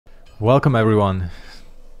Welcome everyone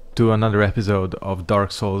to another episode of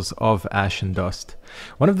Dark Souls of Ash and Dust.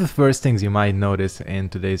 One of the first things you might notice in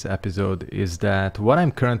today's episode is that what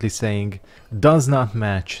I'm currently saying does not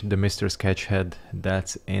match the MrSketchead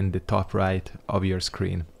that's in the top right of your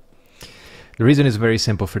screen. The reason is very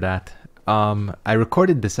simple for that. I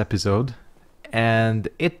recorded this episode and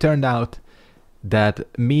it turned out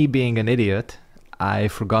that me being an idiot, I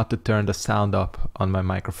forgot to turn the sound up on my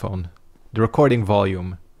microphone, the recording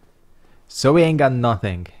volume. So we ain't got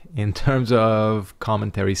nothing in terms of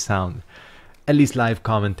commentary sound, at least live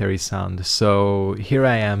commentary sound. So here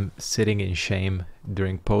I am sitting in shame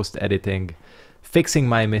during post-editing, fixing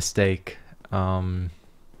my mistake. Yeah,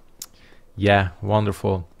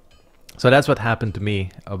 wonderful. So that's what happened to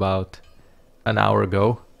me about an hour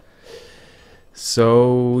ago.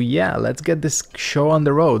 So yeah, let's get this show on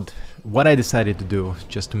the road. What I decided to do,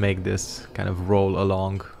 just to make this kind of roll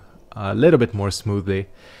along a little bit more smoothly,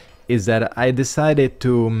 is that I decided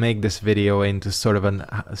to make this video into sort of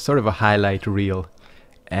a highlight reel.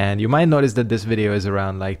 And you might notice that this video is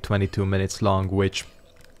around like 22 minutes long, which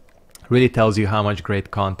really tells you how much great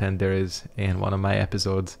content there is in one of my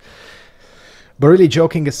episodes. But really,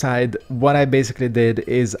 joking aside, what I basically did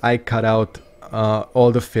is I cut out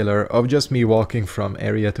all the filler of just me walking from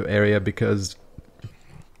area to area because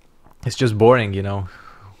it's just boring, you know.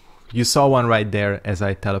 You saw one right there as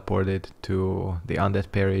I teleported to the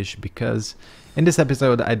Undead Parish because in this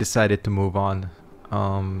episode I decided to move on.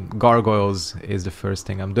 Gargoyles is the first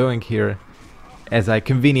thing I'm doing here, as I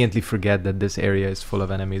conveniently forget that this area is full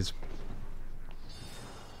of enemies.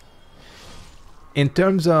 In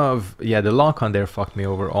terms of, yeah, the lock on there fucked me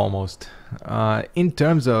over almost. In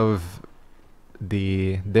terms of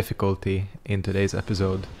the difficulty in today's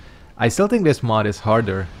episode, I still think this mod is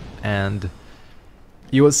harder, and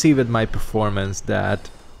you will see with my performance that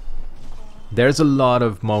there's a lot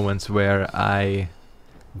of moments where I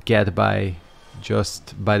get by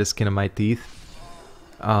just by the skin of my teeth.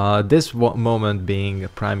 This moment being a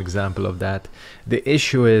prime example of that. The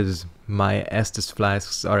issue is my Estus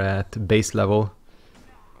flasks are at base level,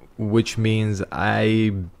 which means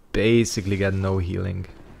I basically get no healing.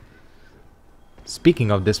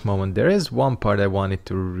 Speaking of this moment, there is one part I wanted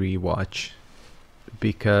to rewatch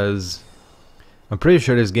because I'm pretty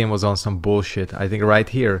sure this game was on some bullshit. I think right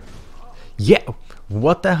here. Yeah!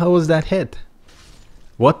 What the hell was that hit?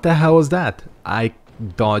 What the hell was that? I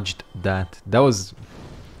dodged that. That was...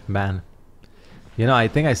 man. You know, I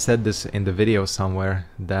think I said this in the video somewhere,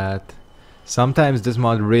 that sometimes this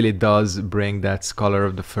mod really does bring that Scholar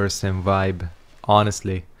of the First Sin vibe.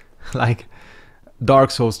 Honestly. Like,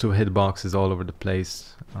 Dark Souls 2 hitboxes all over the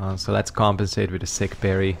place. So let's compensate with a sick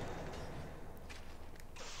parry.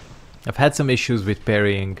 I've had some issues with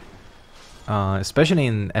parrying, especially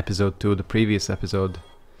in episode 2, the previous episode.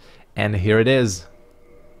 And here it is.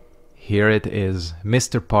 Here it is,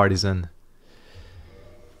 Mr. Partisan.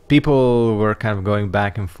 People were kind of going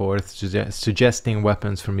back and forth, suggesting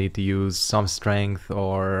weapons for me to use, some strength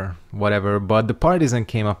or whatever. But the Partisan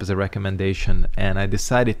came up as a recommendation, and I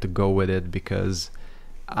decided to go with it because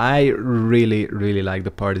I really, really like the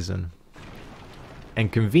Partisan.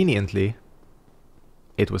 And conveniently,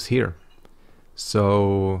 it was here.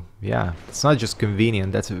 So yeah, it's not just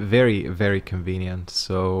convenient, that's very, very convenient.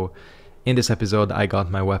 So in this episode I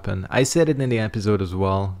got my weapon. I said it in the episode as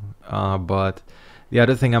well, but the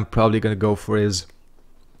other thing I'm probably gonna go for is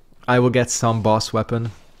I will get some boss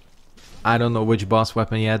weapon. I don't know which boss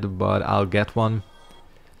weapon yet, but I'll get one.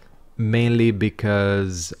 Mainly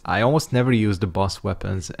because I almost never use the boss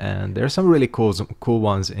weapons, and there's some really cool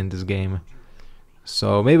ones in this game.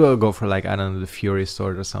 So maybe I'll go for, like, I don't know, the Fury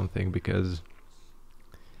Sword or something, because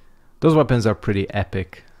those weapons are pretty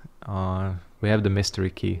epic. We have the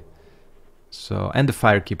Mystery Key. So, and the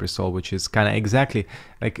Firekeeper Soul, which is kind of exactly,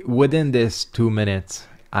 like, within this 2 minutes,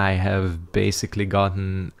 I have basically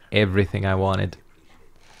gotten everything I wanted.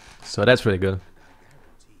 So that's really good.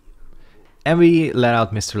 And we let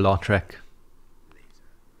out Mr. Lautrec.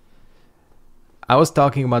 I was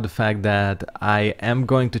talking about the fact that I am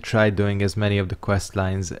going to try doing as many of the quest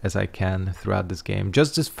lines as I can throughout this game.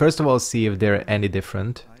 Just first of all see if they're any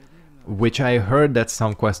different, which I heard that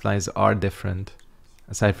some quest lines are different,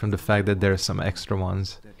 aside from the fact that there are some extra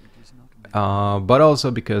ones. But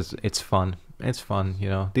also because it's fun. It's fun, you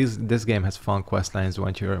know. This game has fun quest lines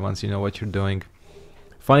once you know what you're doing.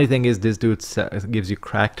 Funny thing is, this dude gives you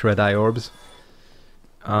cracked red eye orbs.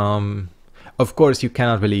 Of course, you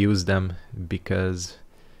cannot really use them because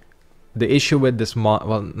the issue with this mod,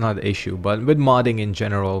 well, not the issue, but with modding in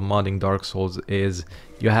general, modding Dark Souls, is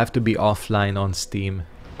you have to be offline on Steam.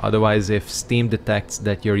 Otherwise, if Steam detects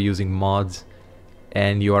that you're using mods,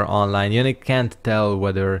 and you are online, you can't tell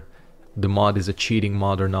whether the mod is a cheating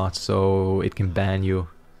mod or not, so it can ban you.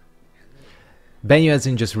 Ban you as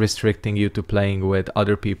in just restricting you to playing with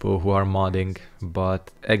other people who are modding, but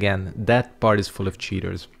again, that part is full of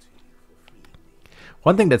cheaters.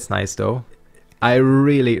 One thing that's nice though, I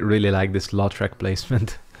really like this Lautrec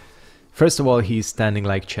placement. First of all, he's standing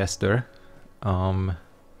like Chester.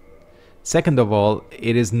 Second of all,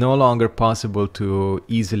 it is no longer possible to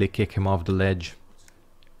easily kick him off the ledge,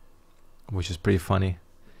 which is pretty funny.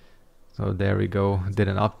 So there we go, did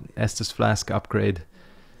an Estus Flask upgrade.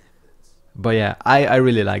 But yeah, I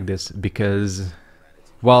really like this because,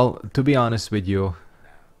 well, to be honest with you,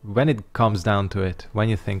 when it comes down to it, when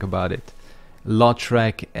you think about it,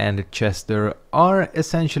 Lautrec and Chester are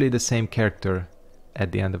essentially the same character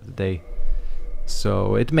at the end of the day.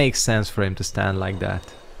 So it makes sense for him to stand like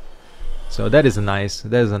that. So that is a nice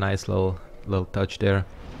little touch there.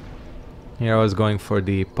 Here I was going for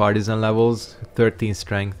the partisan levels. 13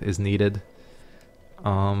 strength is needed.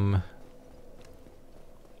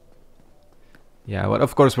 Yeah, but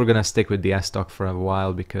of course we're gonna stick with the S-Stock for a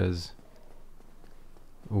while because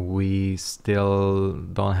we still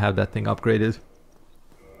don't have that thing upgraded.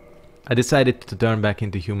 I decided to turn back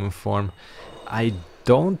into human form. I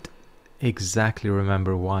don't exactly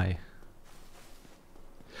remember why.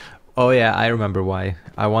 Oh yeah, I remember why.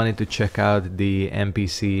 I wanted to check out the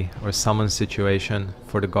NPC or summon situation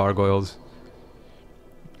for the gargoyles,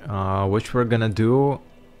 which we're gonna do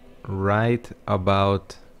right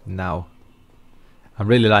about now. I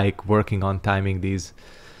really like working on timing these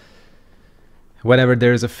whenever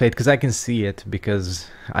there's a fate, because I can see it because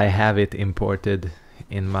I have it imported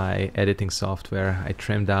in my editing software. I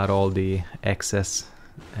trimmed out all the excess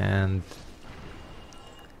and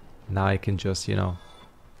now I can just, you know,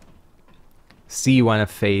 see when a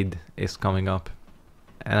fade is coming up.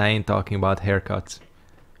 And I ain't talking about haircuts.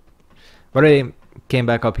 But I came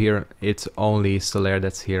back up here, it's only Solaire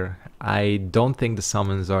that's here. I don't think the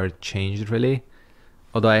summons are changed really,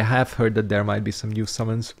 although I have heard that there might be some new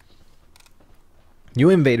summons. New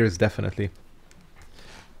invaders, definitely.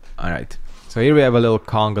 Alright, so here we have a little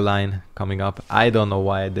conga line coming up. I don't know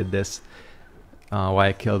why I did this, why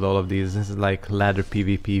I killed all of these. This is like ladder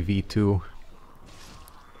PvP v2.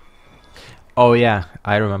 Oh yeah,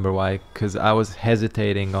 I remember why, because I was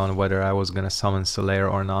hesitating on whether I was gonna summon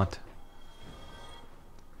Solaire or not.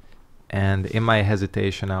 And in my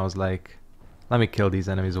hesitation I was like, let me kill these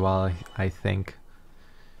enemies while I think.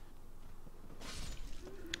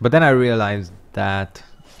 But then I realized that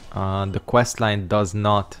the quest line does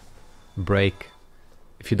not break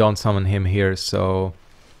if you don't summon him here, so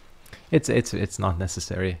it's not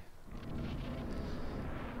necessary.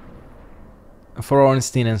 For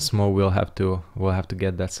Ornstein and Smo, we'll have to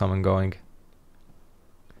get that summon going.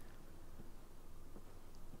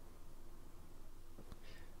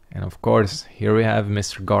 And of course, here we have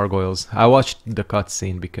Mr. Gargoyles. I watched the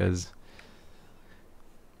cutscene because,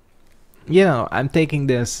 you know, I'm taking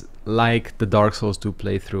this like the Dark Souls 2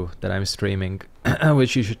 playthrough that I'm streaming,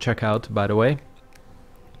 which you should check out, by the way.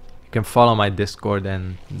 You can follow my Discord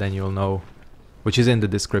and then you'll know, which is in the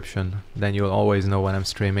description, then you'll always know when I'm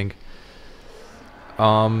streaming.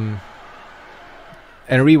 And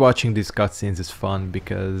rewatching these cutscenes is fun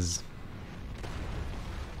because,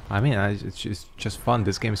 I mean, it's just fun.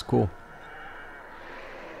 This game is cool.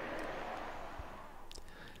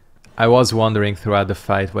 I was wondering throughout the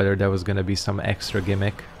fight whether there was gonna be some extra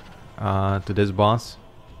gimmick to this boss.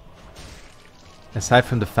 Aside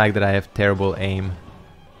from the fact that I have terrible aim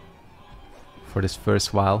for this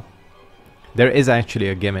first while, there is actually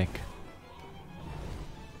a gimmick.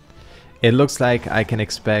 It looks like I can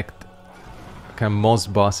expect kind of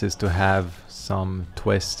most bosses to have some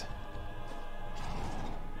twist,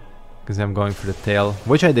 because I'm going for the tail,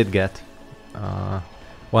 which I did get.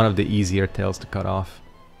 One of the easier tails to cut off.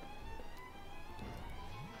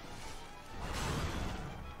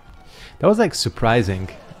 That was like surprising.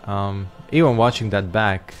 Even watching that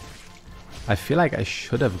back, I feel like I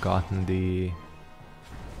should have gotten the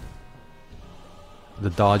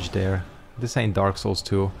dodge there. This ain't Dark Souls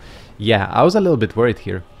 2. Yeah, I was a little bit worried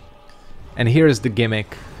here. And here's the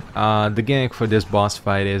gimmick. The gimmick for this boss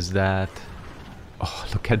fight is that... Oh,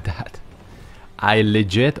 look at that. I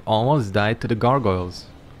legit almost died to the gargoyles.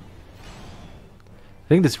 I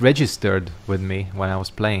think this registered with me when I was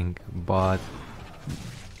playing, but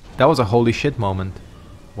that was a holy shit moment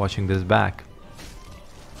watching this back.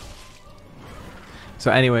 So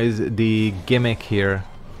anyways, the gimmick here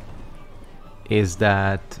is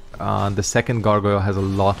that the second gargoyle has a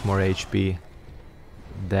lot more HP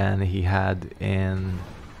than he had in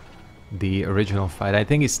the original fight. I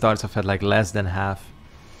think it starts off at like less than half.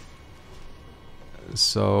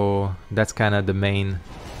 So that's kind of the main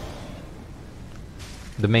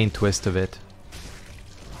twist of it.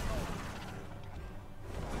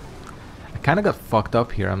 I kind of got fucked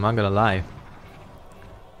up here, I'm not gonna lie.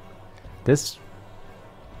 This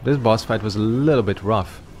boss fight was a little bit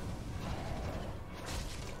rough.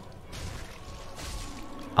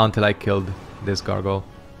 Until I killed this gargoyle.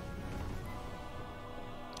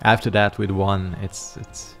 After that, with one,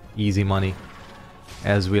 it's easy money,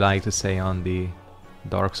 as we like to say on the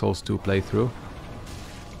Dark Souls 2 playthrough.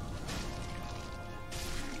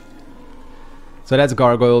 So that's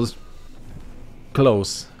gargoyles.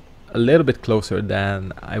 Close. A little bit closer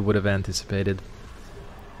than I would have anticipated.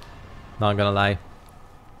 Not gonna lie.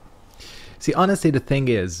 See, honestly, the thing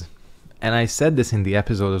is, and I said this in the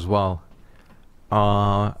episode as well,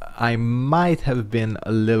 I might have been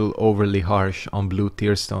a little overly harsh on Blue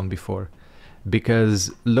Tearstone before,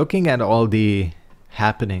 because looking at all the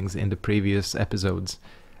happenings in the previous episodes,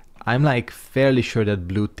 I'm like fairly sure that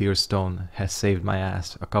Blue Tearstone has saved my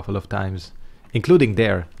ass a couple of times, including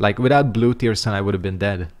there. Like, without Blue Tearstone I would have been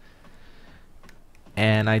dead.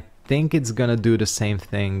 And I think it's gonna do the same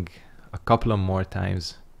thing a couple of more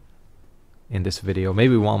times in this video,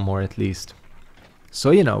 maybe one more at least.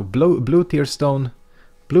 So, you know, Blue Tearstone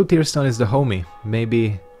is the homie.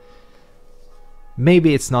 Maybe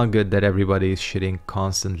it's not good that everybody is shitting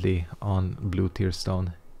constantly on Blue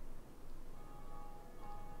Tearstone,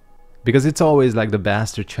 because it's always like the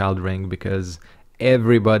bastard child ring, because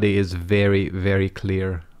everybody is very, very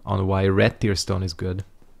clear on why Red Tearstone is good.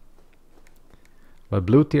 But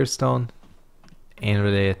Blue Tearstone ain't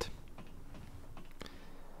really it.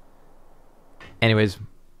 Anyways,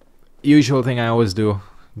 usual thing I always do,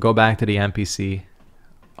 go back to the NPC,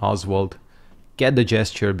 Oswald, get the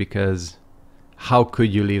gesture, because how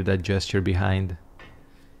could you leave that gesture behind?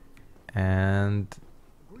 And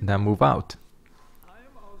then move out.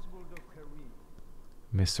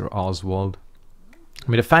 Mr. Oswald. I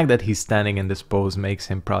mean, the fact that he's standing in this pose makes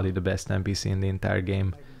him probably the best NPC in the entire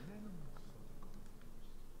game.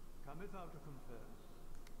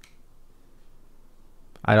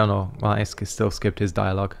 I don't know, well, I still skipped his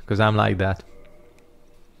dialogue, because I'm like that.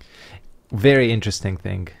 Very interesting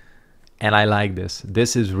thing, and I like this.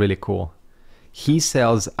 This is really cool. He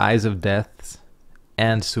sells Eyes of Death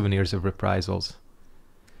and Souvenirs of Reprisals,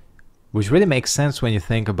 which really makes sense when you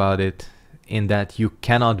think about it, in that you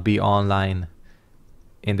cannot be online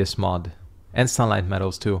in this mod, and Sunlight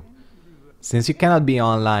Medals too. Since you cannot be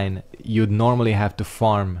online, you'd normally have to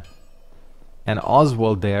farm, and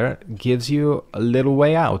Oswald there gives you a little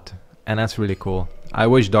way out, and that's really cool. I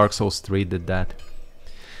wish Dark Souls 3 did that.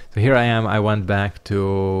 So here I am, I went back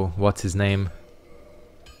to, what's his name,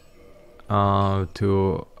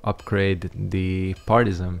 to upgrade the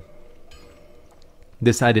Partisan.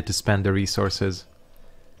 Decided to spend the resources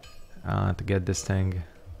to get this thing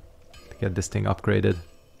upgraded.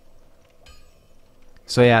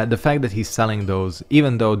 So yeah, the fact that he's selling those,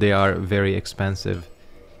 even though they are very expensive,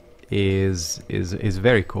 is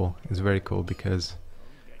very cool. It's very cool, because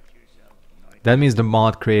that means the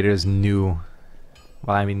mod creators knew,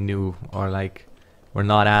 well, I mean knew, or like were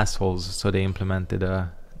not assholes, so they implemented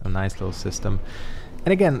a nice little system.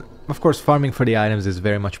 And again, of course, farming for the items is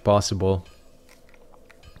very much possible,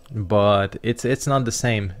 but it's not the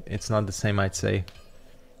same. It's not the same, I'd say.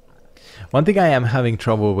 One thing I am having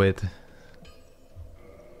trouble with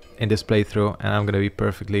in this playthrough, and I'm gonna be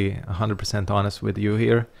perfectly 100% honest with you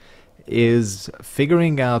here, is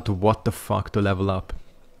figuring out what the fuck to level up.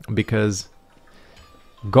 Because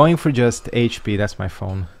going for just HP, that's my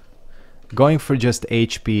phone, going for just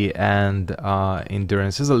HP and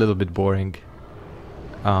endurance is a little bit boring.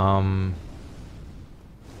 The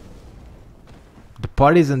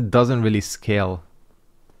Partisan doesn't really scale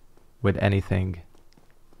with anything,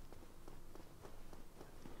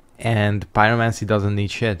 and Pyromancy doesn't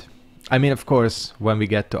need shit. I mean, of course, when we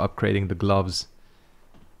get to upgrading the gloves,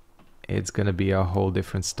 it's gonna be a whole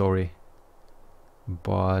different story,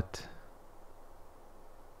 but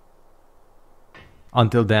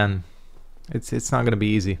until then, it's not gonna be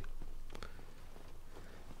easy.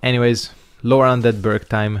 Anyways, lower undead Berg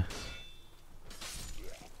time.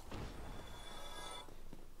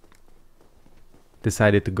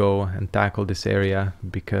 Decided to go and tackle this area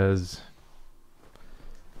because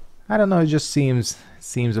I don't know, it just seems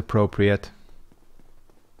appropriate.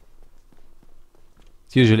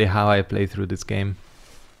 It's usually how I play through this game.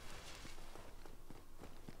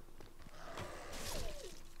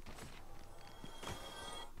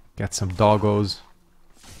 Get some doggos.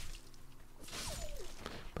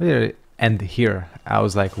 But here, And here, I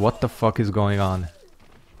was like, what the fuck is going on?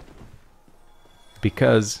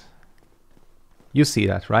 Because you see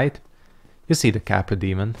that, right? You see the Capra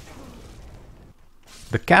Demon.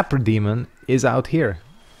 The Capra Demon is out here,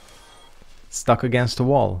 stuck against a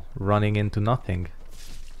wall, running into nothing.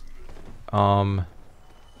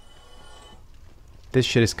 This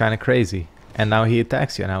shit is kind of crazy. And now he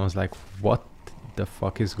attacks you, and I was like, what the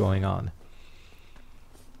fuck is going on?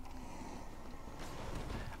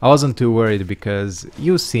 I wasn't too worried because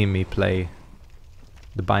you see me play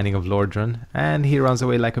the Binding of Lordran, and he runs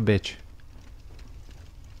away like a bitch.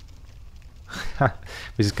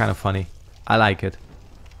 Which is kind of funny. I like it.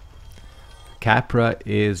 Capra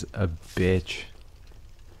is a bitch.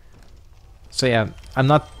 So yeah,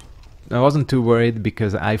 I wasn't too worried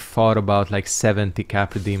because I fought about like 70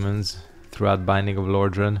 Capra demons throughout Binding of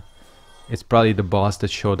Lordran. It's probably the boss that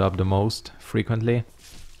showed up the most frequently.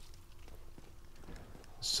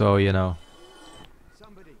 So, you know,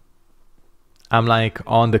 I'm like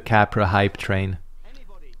on the Capra hype train,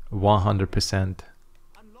 100%.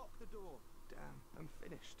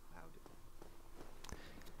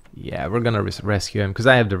 Yeah, we're gonna rescue him because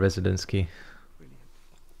I have the residence key.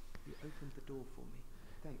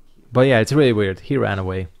 But yeah, it's really weird. He ran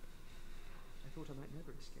away.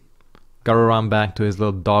 Gotta run back to his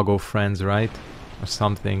little doggo friends, right? Or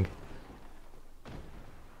something.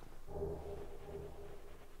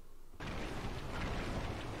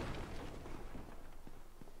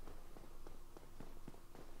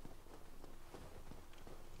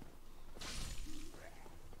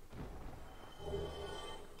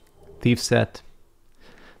 Thief set.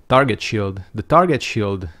 Target shield. The target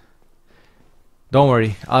shield. Don't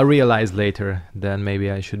worry, I'll realize later that maybe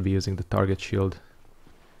I should be using the target shield.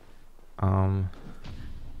 Doing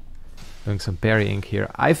some parrying here.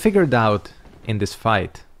 I figured out in this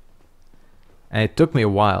fight, and it took me a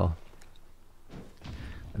while,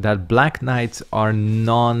 that Black Knights are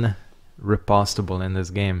non-repostable in this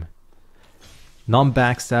game.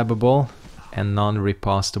 Non-backstabbable and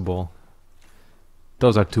non-repostable.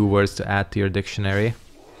 Those are two words to add to your dictionary.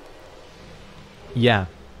 Yeah.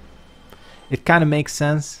 It kind of makes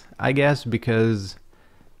sense, I guess, because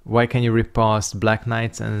why can you riposte Black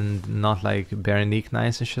Knights and not like Baronique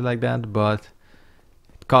Knights and shit like that? But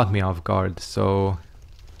it caught me off guard, so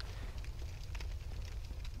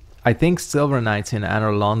I think Silver Knights in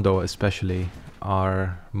Anor Londo especially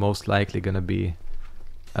are most likely gonna be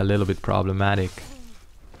a little bit problematic.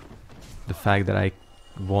 The fact that I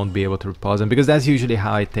won't be able to riposte them, because that's usually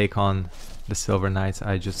how I take on the Silver Knights.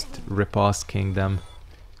 I just riposte king them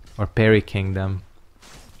or parry king them.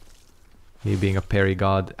 Me being a parry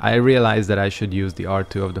god. I realized that I should use the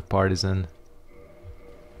R2 of the Partisan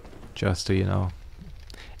just to, you know.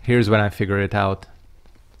 Here's when I figure it out.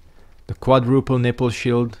 The quadruple nipple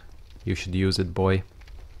shield, you should use it, boy.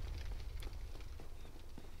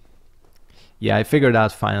 Yeah, I figured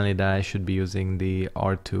out finally that I should be using the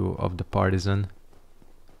R2 of the Partisan,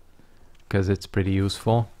 because it's pretty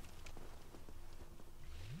useful.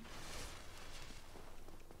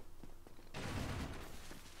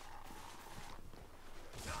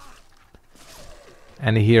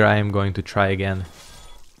 And here I am going to try again.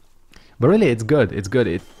 But really it's good, it's good.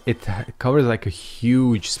 It covers like a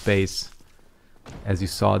huge space, as you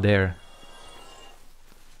saw there.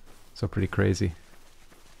 So pretty crazy.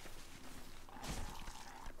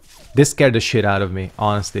 This scared the shit out of me,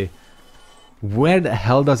 honestly. Where the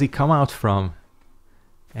hell does he come out from?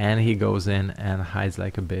 And he goes in and hides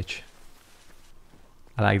like a bitch.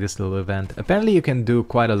 I like this little event. Apparently you can do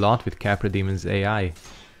quite a lot with Capra Demon's AI.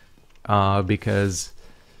 Because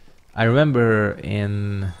I remember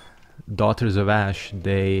in Daughters of Ash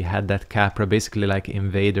they had that Capra, basically like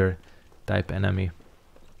invader type enemy.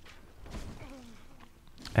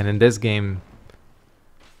 And in this game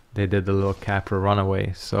they did the little Capra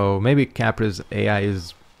runaway. So maybe Capra's AI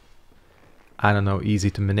is, I don't know, easy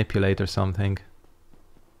to manipulate or something.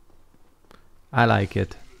 I like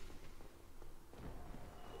it.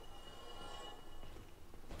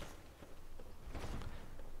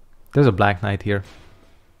 There's a Black Knight here.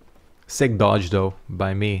 Sick dodge though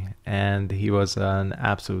by me, and he was an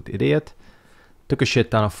absolute idiot. Took a shit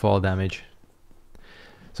ton of fall damage.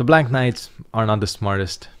 So Black Knights are not the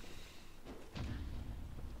smartest.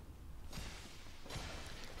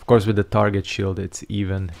 Of course with the target shield it's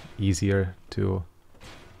even easier to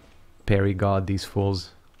parry god these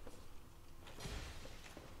fools.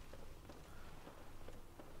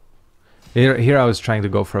 Here I was trying to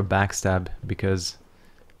go for a backstab because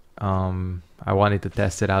I wanted to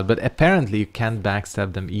test it out, but apparently you can't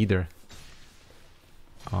backstab them either,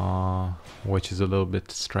 which is a little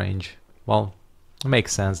bit strange. Well, it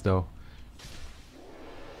makes sense though.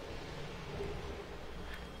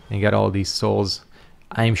 and get all these souls.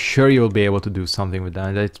 I'm sure you'll be able to do something with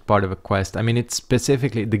that. It's part of a quest. I mean, it's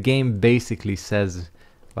specifically, the game basically says,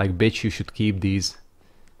 like, bitch, you should keep these.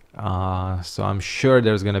 So I'm sure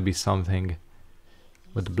there's gonna be something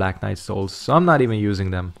with the Black Knight souls. So I'm not even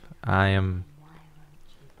using them. I am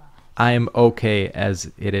okay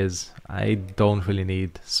as it is. I don't really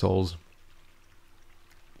need souls.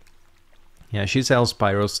 Yeah, she sells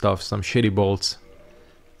pyro stuff, some shitty bolts.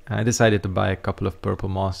 I decided to buy a couple of purple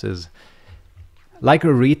mosses. Like a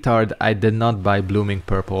retard, I did not buy blooming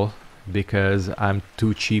purple because I'm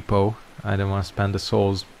too cheapo. I don't want to spend the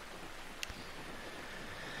souls.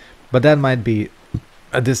 But that might be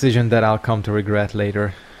a decision that I'll come to regret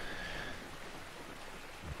later.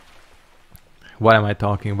 What am I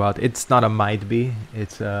talking about? It's not a might be,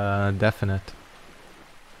 it's a definite.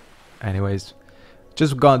 Anyways,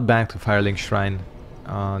 just got back to Firelink Shrine,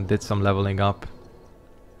 did some leveling up.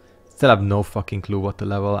 Still have no fucking clue what to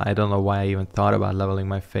level. I don't know why I even thought about leveling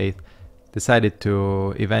my faith. Decided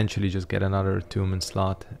to eventually just get another attunement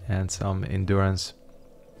slot and some endurance.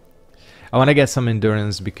 I want to get some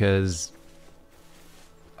endurance because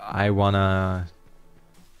I want to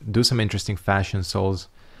do some interesting fashion souls.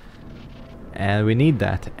 And we need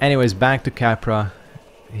that. Anyways, back to Capra.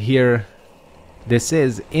 Here, this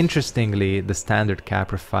is, interestingly, the standard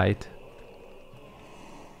Capra fight.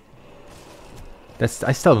 I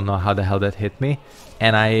still don't know how the hell that hit me.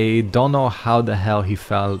 And I don't know how the hell he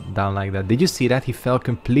fell down like that. Did you see that? He fell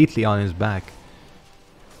completely on his back.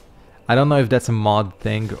 I don't know if that's a mod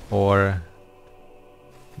thing or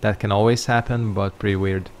that can always happen, but pretty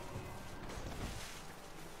weird.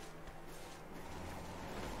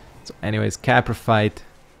 So anyways, Capra fight.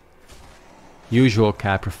 Usual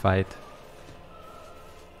Capra fight.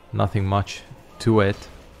 Nothing much to it.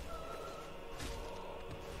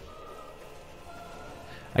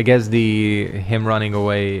 I guess him running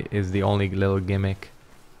away is the only little gimmick.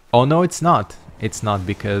 Oh no, it's not. It's not,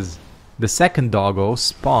 because the second doggo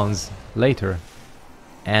spawns later.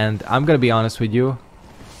 And I'm gonna be honest with you,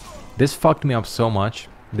 this fucked me up so much,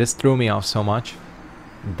 this threw me off so much,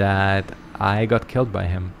 that I got killed by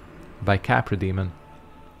him, by Capra Demon.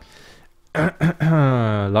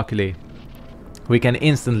 Luckily, we can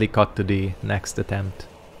instantly cut to the next attempt.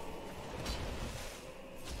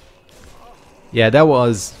 Yeah, that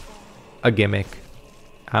was a gimmick.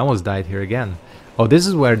 I almost died here again. Oh, this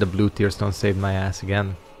is where the blue tearstone saved my ass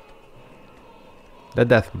again. That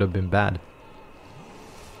death would have been bad.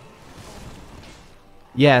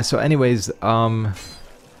 Yeah, so anyways, Capra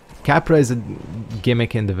is a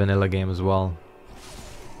gimmick in the vanilla game as well.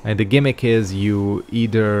 And the gimmick is you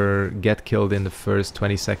either get killed in the first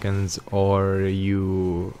 20 seconds or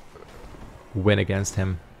you win against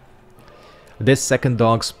him. This second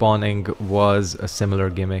dog spawning was a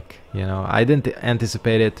similar gimmick, you know. I didn't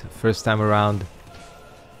anticipate it first time around.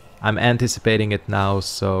 I'm anticipating it now,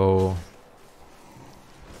 so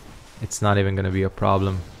it's not even gonna be a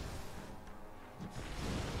problem.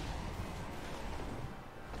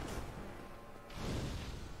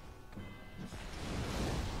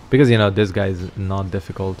 Because, you know, this guy is not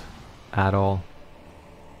difficult at all.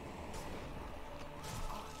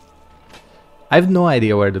 I have no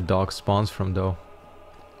idea where the dog spawns from though.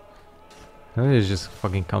 It just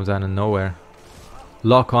fucking comes out of nowhere.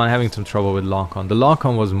 Lock on, having some trouble with lock on. The lock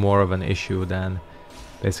on was more of an issue than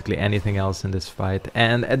basically anything else in this fight.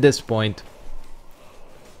 And at this point,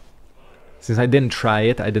 since I didn't try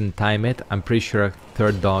it, I didn't time it, I'm pretty sure a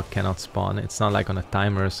third dog cannot spawn. It's not like on a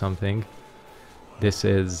timer or something. This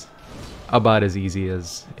is about as easy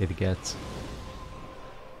as it gets.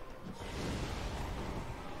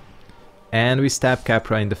 And we stab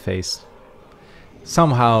Capra in the face.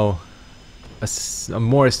 Somehow a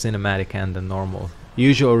more cinematic end than normal.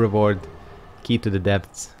 Usual reward, key to the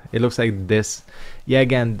depths. It looks like this. Yeah,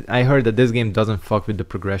 again, I heard that this game doesn't fuck with the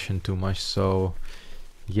progression too much, so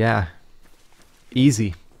yeah.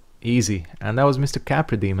 Easy. Easy. And that was Mr.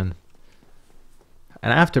 Capra Demon.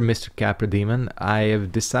 And after Mr. Capra Demon, I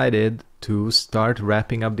have decided to start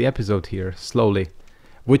wrapping up the episode here, slowly.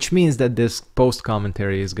 Which means that this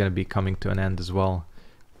post-commentary is going to be coming to an end as well.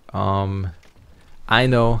 I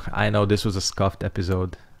know this was a scuffed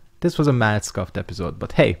episode. This was a mad scuffed episode,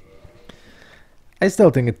 but hey, I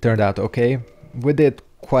still think it turned out okay. We did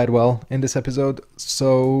quite well in this episode,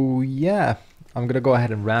 so yeah, I'm going to go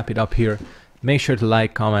ahead and wrap it up here. Make sure to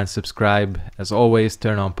like, comment, subscribe. As always,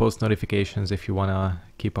 turn on post notifications if you want to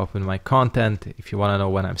keep up with my content, if you want to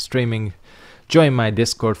know when I'm streaming. Join my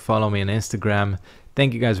Discord, follow me on Instagram.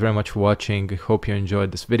 Thank you guys very much for watching. Hope you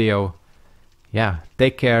enjoyed this video. Yeah,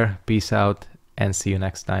 take care, peace out, and see you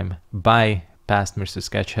next time. Bye, past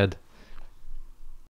MrSketchead.